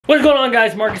What's going on,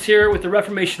 guys? Marcus here with the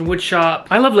Reformation Woodshop.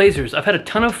 I love lasers. I've had a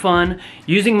ton of fun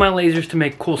using my lasers to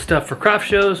make cool stuff for craft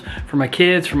shows, for my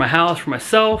kids, for my house, for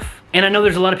myself. And I know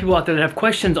there's a lot of people out there that have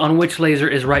questions on which laser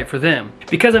is right for them.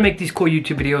 Because I make these cool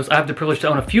YouTube videos, I have the privilege to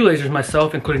own a few lasers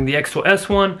myself, including the XTool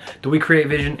S1, the WeCreat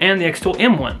Vision, and the XTool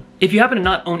M1. If you happen to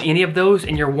not own any of those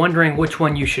and you're wondering which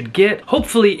one you should get,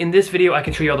 hopefully in this video I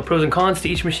can show you all the pros and cons to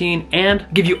each machine and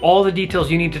give you all the details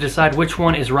you need to decide which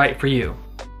one is right for you.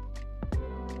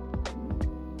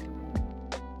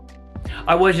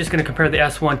 I was just gonna compare the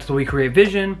S1 to the WeCreat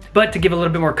Vision, but to give a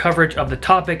little bit more coverage of the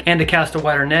topic and to cast a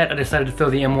wider net, I decided to throw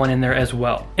the M1 in there as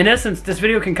well. In essence, this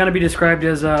video can kind of be described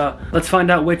as, let's find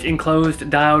out which enclosed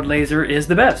diode laser is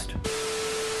the best.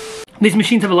 These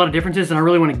machines have a lot of differences and I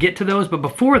really want to get to those, but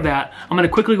before that, I'm going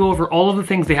to quickly go over all of the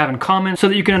things they have in common so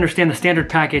that you can understand the standard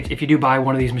package if you do buy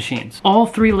one of these machines. All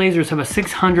three lasers have a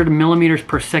 600 millimeters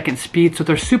per second speed, so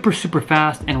they're super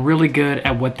fast and really good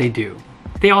at what they do.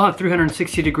 They all have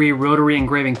 360-degree rotary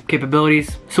engraving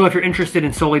capabilities, so if you're interested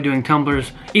in solely doing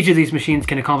tumblers, each of these machines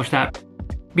can accomplish that.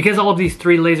 Because all of these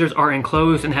three lasers are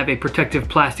enclosed and have a protective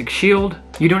plastic shield,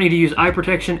 you don't need to use eye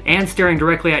protection, and staring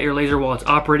directly at your laser while it's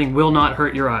operating will not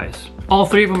hurt your eyes. All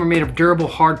three of them are made of durable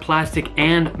hard plastic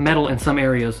and metal in some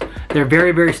areas. They're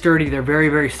very sturdy, they're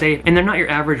very safe, and they're not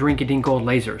your average rinky-dink old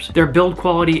lasers. Their build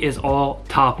quality is all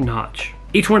top-notch.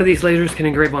 Each one of these lasers can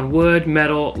engrave on wood,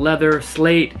 metal, leather,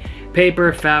 slate,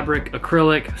 paper, fabric,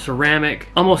 acrylic, ceramic,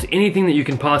 almost anything that you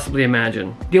can possibly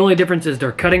imagine. The only difference is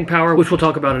their cutting power, which we'll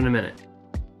talk about in a minute.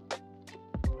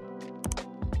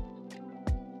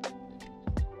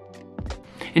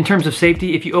 In terms of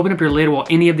safety, if you open up your lid while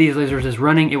any of these lasers is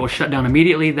running, it will shut down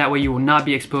immediately. That way you will not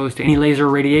be exposed to any laser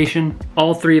radiation.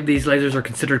 All three of these lasers are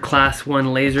considered Class 1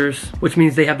 lasers, which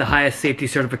means they have the highest safety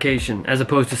certification, as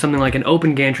opposed to something like an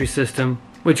open gantry system,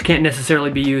 which can't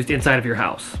necessarily be used inside of your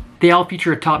house. They all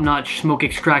feature a top-notch smoke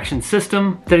extraction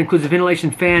system that includes a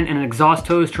ventilation fan and an exhaust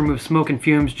hose to remove smoke and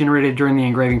fumes generated during the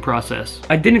engraving process.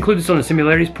 I did include this on the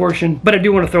similarities portion, but I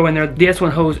do want to throw in there, the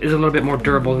S1 hose is a little bit more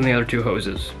durable than the other two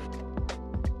hoses.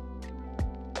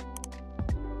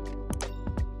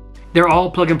 They're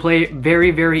all plug and play,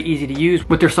 very easy to use,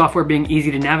 with their software being easy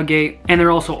to navigate, and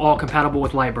they're also all compatible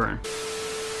with Lightburn.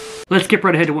 Let's skip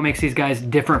right ahead to what makes these guys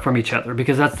different from each other,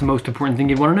 because that's the most important thing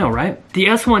you'd want to know, right? The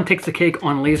S1 takes the cake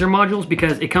on laser modules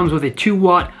because it comes with a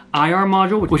 2-watt IR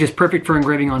module, which is perfect for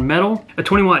engraving on metal, a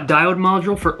 20-watt diode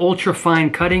module for ultra-fine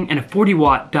cutting, and a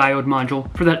 40-watt diode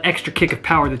module for that extra kick of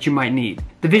power that you might need.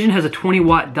 The Vision has a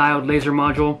 20-watt diode laser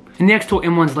module, and the XTool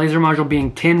M1's laser module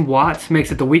being 10 watts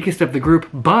makes it the weakest of the group,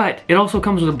 but it also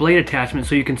comes with a blade attachment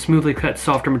so you can smoothly cut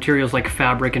softer materials like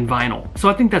fabric and vinyl. So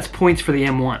I think that's points for the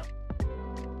M1.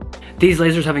 These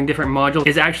lasers having different modules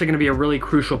is actually going to be a really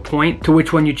crucial point to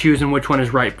which one you choose and which one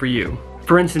is right for you.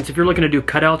 For instance, if you're looking to do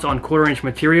cutouts on 1/4-inch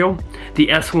material, the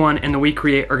S1 and the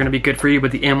WeCreat are going to be good for you,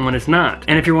 but the M1 is not.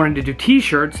 And if you're wanting to do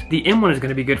t-shirts, the M1 is going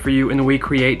to be good for you and the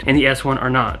WeCreat and the S1 are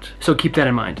not. So keep that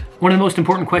in mind. One of the most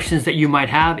important questions that you might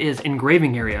have is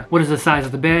engraving area. What is the size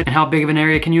of the bed and how big of an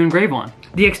area can you engrave on?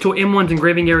 The XTool M1's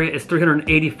engraving area is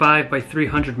 385 by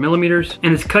 300 millimeters,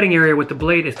 and its cutting area with the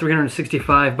blade is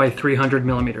 365 by 300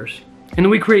 millimeters. And the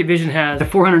WeCreat Vision has a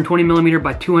 420 millimeter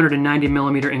by 290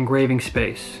 millimeter engraving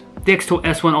space. The XTool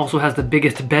S1 also has the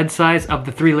biggest bed size of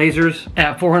the three lasers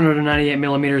at 498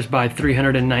 millimeters by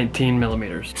 319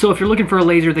 millimeters. So if you're looking for a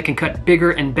laser that can cut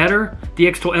bigger and better, the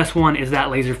XTool S1 is that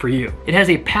laser for you. It has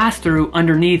a pass-through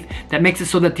underneath that makes it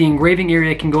so that the engraving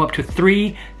area can go up to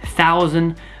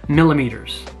 3,000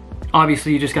 millimeters.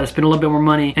 Obviously, you just gotta spend a little bit more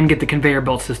money and get the conveyor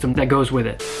belt system that goes with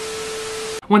it.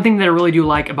 One thing that I really do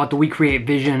like about the WeCreat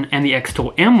Vision and the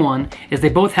XTool M1 is they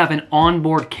both have an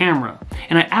onboard camera.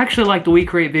 And I actually like the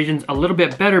WeCreat Visions a little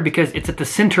bit better because it's at the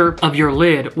center of your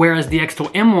lid, whereas the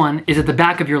XTool M1 is at the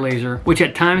back of your laser, which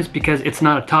at times, because it's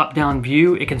not a top-down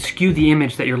view, it can skew the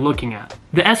image that you're looking at.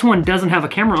 The S1 doesn't have a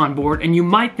camera on board, and you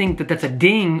might think that that's a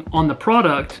ding on the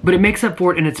product, but it makes up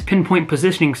for it in its pinpoint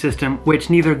positioning system, which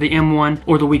neither the M1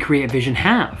 or the WeCreat Vision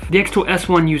have. The XTool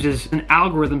S1 uses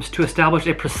algorithms to establish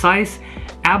a precise,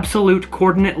 absolute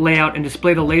coordinate layout and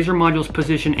display the laser module's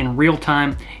position in real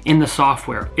time in the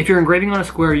software. If you're engraving on a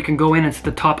square, you can go in and set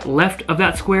the top left of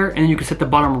that square, and then you can set the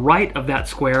bottom right of that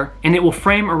square, and it will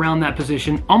frame around that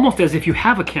position almost as if you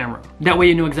have a camera. That way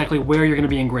you know exactly where you're going to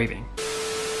be engraving.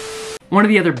 One of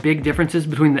the other big differences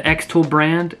between the XTool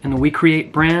brand and the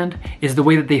WeCreat brand is the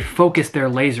way that they focus their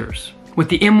lasers. With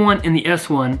the M1 and the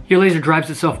S1, your laser drives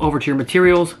itself over to your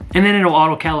materials, and then it'll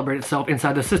auto-calibrate itself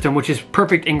inside the system, which is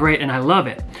perfect and great, and I love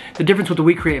it. The difference with the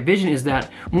WeCreat Vision is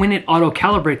that when it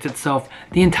auto-calibrates itself,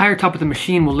 the entire top of the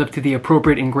machine will lift to the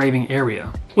appropriate engraving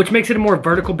area, which makes it a more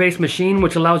vertical-based machine,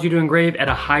 which allows you to engrave at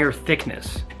a higher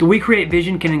thickness. The WeCreat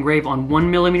Vision can engrave on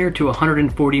 1mm to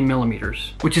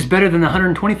 140mm, which is better than the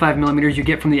 125mm you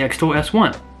get from the XTool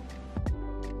S1.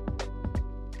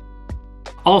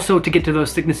 Also, to get to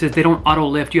those thicknesses, they don't auto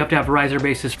lift. You have to have riser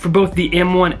bases for both the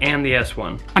M1 and the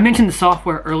S1. I mentioned the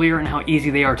software earlier and how easy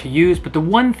they are to use, but the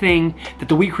one thing that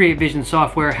the WeCreat Vision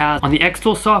software has on the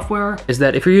XTool software is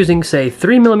that if you're using, say,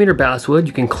 3mm basswood,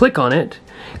 you can click on it,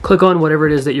 click on whatever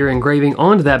it is that you're engraving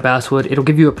onto that basswood. It'll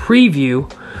give you a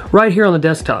preview right here on the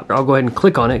desktop. I'll go ahead and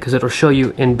click on it because it'll show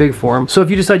you in big form. So if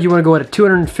you decide you want to go at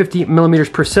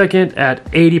 250mm per second at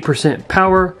 80%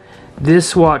 power, this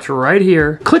swatch right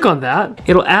here, click on that.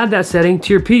 It'll add that setting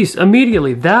to your piece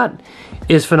immediately. That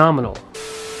is phenomenal.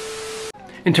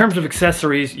 In terms of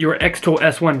accessories, your XTool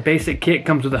S1 basic kit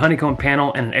comes with a honeycomb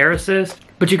panel and an air assist,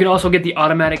 but you can also get the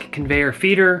automatic conveyor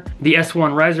feeder, the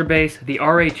S1 riser base, the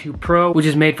RA2 Pro, which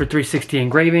is made for 360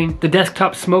 engraving, the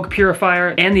desktop smoke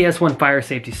purifier, and the S1 fire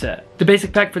safety set. The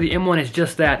basic pack for the M1 is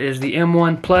just that. It is the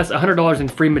M1 plus $100 in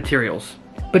free materials.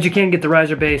 But you can get the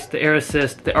riser base, the air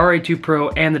assist, the RA2 Pro,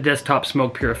 and the desktop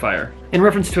smoke purifier. In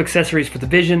reference to accessories for the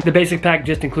Vision, the basic pack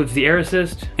just includes the air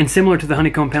assist, and similar to the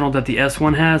honeycomb panel that the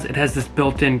S1 has, it has this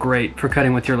built-in grate for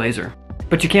cutting with your laser.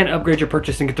 But you can upgrade your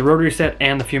purchase and get the rotary set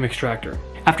and the fume extractor.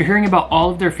 After hearing about all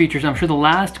of their features, I'm sure the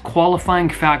last qualifying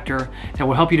factor that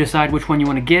will help you decide which one you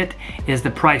want to get is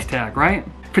the price tag, right?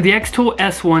 For the XTool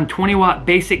S1 20-watt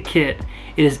basic kit,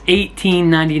 it is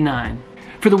 $18.99.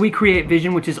 For the WeCreat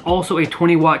Vision, which is also a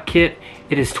 20-watt kit,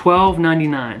 it is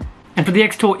 $12.99. And for the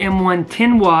XTool M1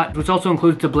 10-watt, which also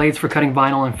includes the blades for cutting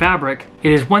vinyl and fabric,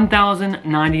 it is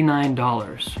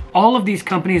 $1,099. All of these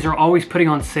companies are always putting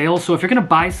on sales, so if you're gonna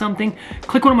buy something,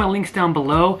 click one of my links down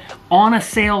below on a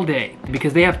sale day,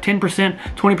 because they have 10%,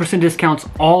 20% discounts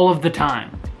all of the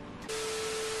time.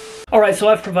 Alright, so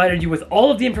I've provided you with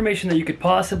all of the information that you could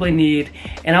possibly need,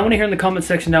 and I want to hear in the comment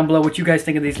section down below what you guys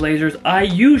think of these lasers. I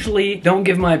usually don't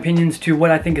give my opinions to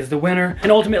what I think is the winner,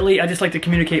 and ultimately I just like to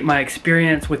communicate my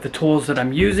experience with the tools that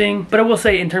I'm using. But I will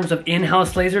say, in terms of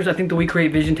in-house lasers, I think the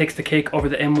WeCreat Vision takes the cake over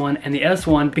the M1 and the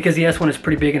S1, because the S1 is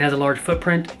pretty big and has a large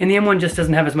footprint, and the M1 just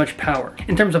doesn't have as much power.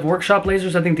 In terms of workshop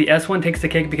lasers, I think the S1 takes the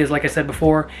cake because, like I said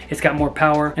before, it's got more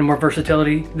power and more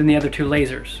versatility than the other two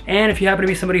lasers. And if you happen to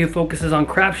be somebody who focuses on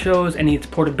craft shows and needs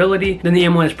portability, then the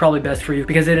M1 is probably best for you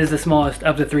because it is the smallest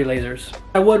of the three lasers.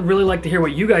 I would really like to hear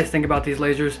what you guys think about these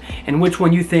lasers and which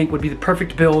one you think would be the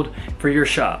perfect build for your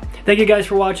shop. Thank you guys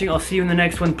for watching. I'll see you in the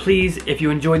next one. Please, if you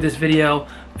enjoyed this video,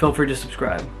 feel free to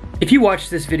subscribe. If you watched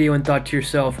this video and thought to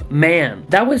yourself, man,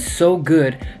 that was so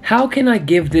good, how can I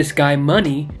give this guy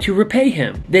money to repay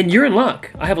him? Then you're in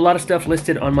luck. I have a lot of stuff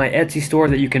listed on my Etsy store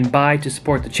that you can buy to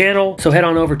support the channel, so head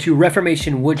on over to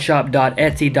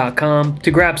reformationwoodshop.etsy.com to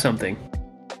grab something.